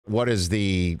what is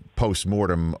the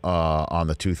postmortem on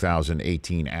the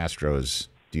 2018 Astros,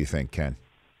 do you think, Ken?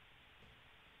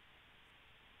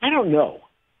 I don't know.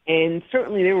 And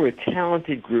certainly they were a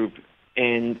talented group,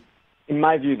 and in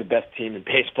my view, the best team in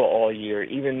baseball all year,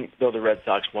 even though the Red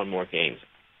Sox won more games.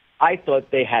 I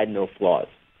thought they had no flaws.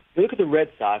 If you look at the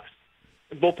Red Sox,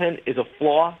 the bullpen is a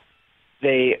flaw.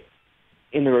 They,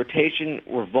 in the rotation,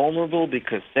 were vulnerable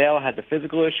because Sale had the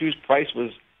physical issues. Price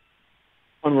was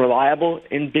unreliable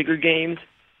in bigger games,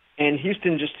 and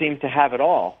Houston just seemed to have it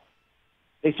all.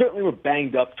 They certainly were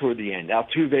banged up toward the end.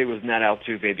 Altuve was not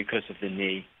Altuve because of the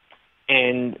knee,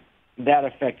 and that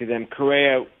affected them.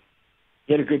 Correa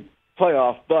had a good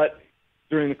playoff, but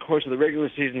during the course of the regular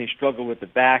season, he struggled with the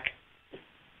back.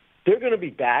 They're going to be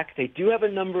back. They do have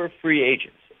a number of free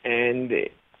agents, and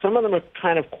some of them are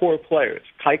kind of core players.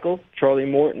 Keuchel, Charlie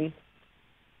Morton,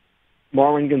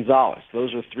 Marwin Gonzalez.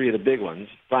 Those are three of the big ones.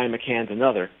 Brian McCann's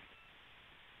another.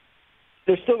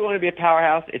 They're still going to be a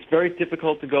powerhouse. It's very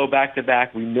difficult to go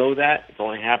back-to-back. We know that. It's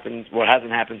only happened, well, it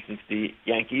hasn't happened since the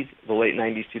Yankees, the late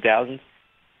 90s, 2000s.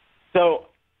 So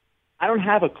I don't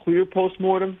have a clear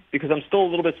postmortem because I'm still a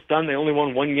little bit stunned. They only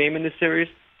won one game in this series.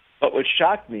 But what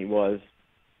shocked me was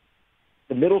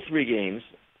the middle three games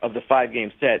of the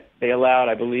five-game set, they allowed,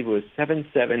 I believe it was 7,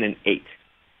 7, and 8.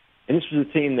 And this was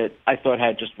a team that I thought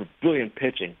had just brilliant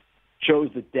pitching.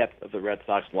 Shows the depth of the Red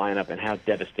Sox lineup and how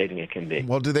devastating it can be.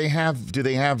 Well, do they have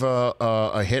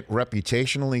a hit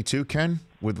reputationally too, Ken?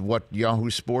 With what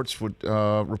Yahoo Sports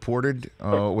reported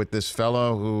with this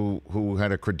fellow who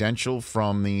had a credential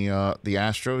from the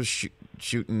Astros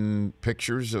shooting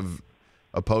pictures of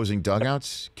opposing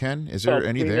dugouts. Ken, is there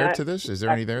any there to this? Is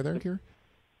there any there here?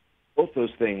 Both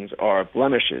those things are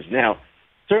blemishes. Now,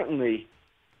 certainly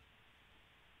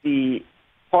the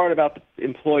part about the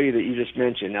employee that you just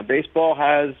mentioned. Now, baseball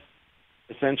has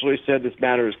essentially said this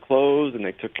matter is closed, and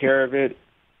they took care of it.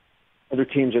 Other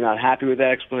teams are not happy with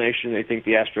that explanation. They think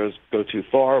the Astros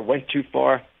went too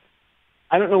far.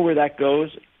 I don't know where that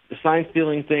goes. The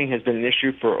sign-stealing thing has been an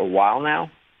issue for a while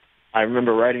now. I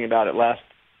remember writing about it last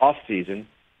off-season,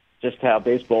 just how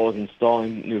baseball is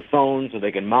installing new phones so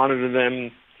they can monitor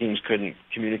them. Teams couldn't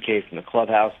communicate from the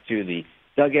clubhouse to the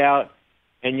dugout,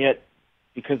 and yet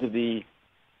because of the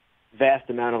vast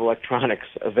amount of electronics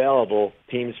available,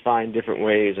 teams find different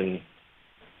ways and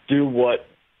do what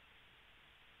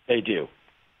they do.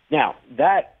 Now,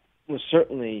 that was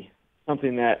certainly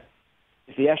something that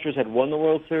if the Astros had won the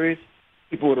World Series,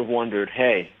 people would have wondered,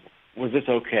 hey, was this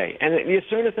okay? And the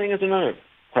Osuna thing is another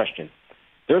question.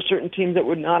 There are certain teams that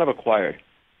would not have acquired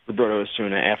Roberto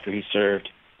Osuna after he served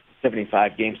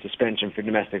 75-game suspension for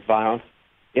domestic violence.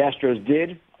 The Astros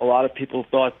did. A lot of people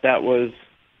thought that was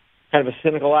kind of a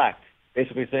cynical act,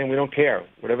 basically saying we don't care.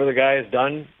 Whatever the guy has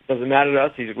done doesn't matter to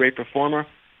us. He's a great performer.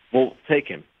 We'll take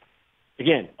him.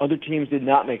 Again, other teams did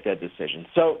not make that decision.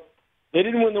 So they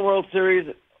didn't win the World Series.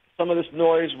 Some of this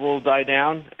noise will die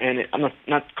down, and I'm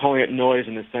not calling it noise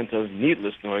in the sense of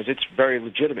needless noise. It's very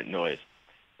legitimate noise.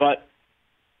 But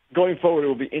going forward, it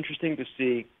will be interesting to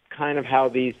see kind of how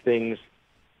these things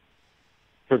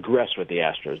progress with the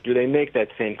Astros. Do they make that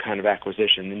same kind of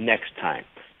acquisition the next time?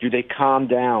 Do they calm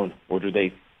down, or do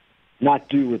they not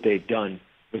do what they've done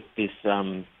with this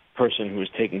person who was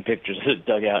taking pictures of the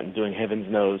dugout and doing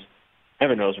heaven knows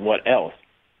what else?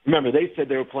 Remember, they said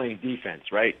they were playing defense,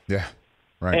 right? Yeah,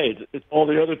 right. Hey, it's all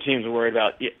the other teams are worried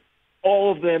about. Yeah,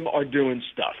 all of them are doing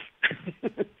stuff.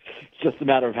 It's just a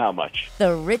matter of how much.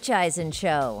 The Rich Eisen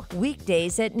Show,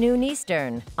 weekdays at noon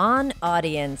Eastern on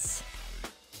Audience.